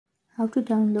How to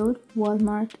download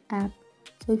Walmart app.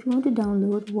 So if you want to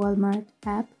download Walmart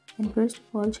app, then first of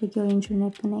all check your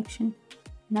internet connection.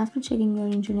 And after checking your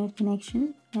internet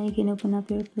connection, now you can open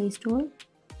up your Play Store.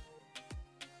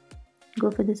 Go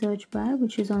for the search bar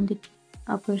which is on the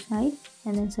upper side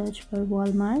and then search for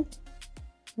Walmart.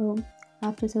 So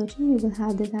after searching you will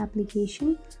have this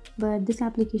application, but this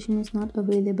application is not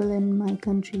available in my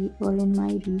country or in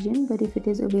my region. But if it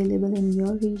is available in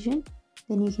your region,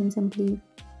 then you can simply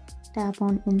tap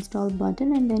on install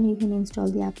button and then you can install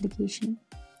the application.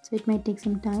 So it might take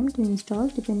some time to install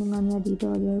depending on your data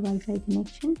or your Wi-Fi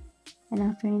connection. And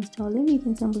after installing, you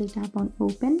can simply tap on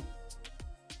open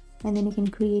and then you can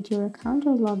create your account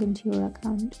or log into your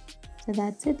account. So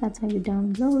that's it. That's how you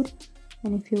download.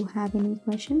 And if you have any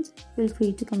questions, feel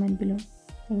free to comment below.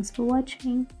 Thanks for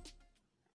watching.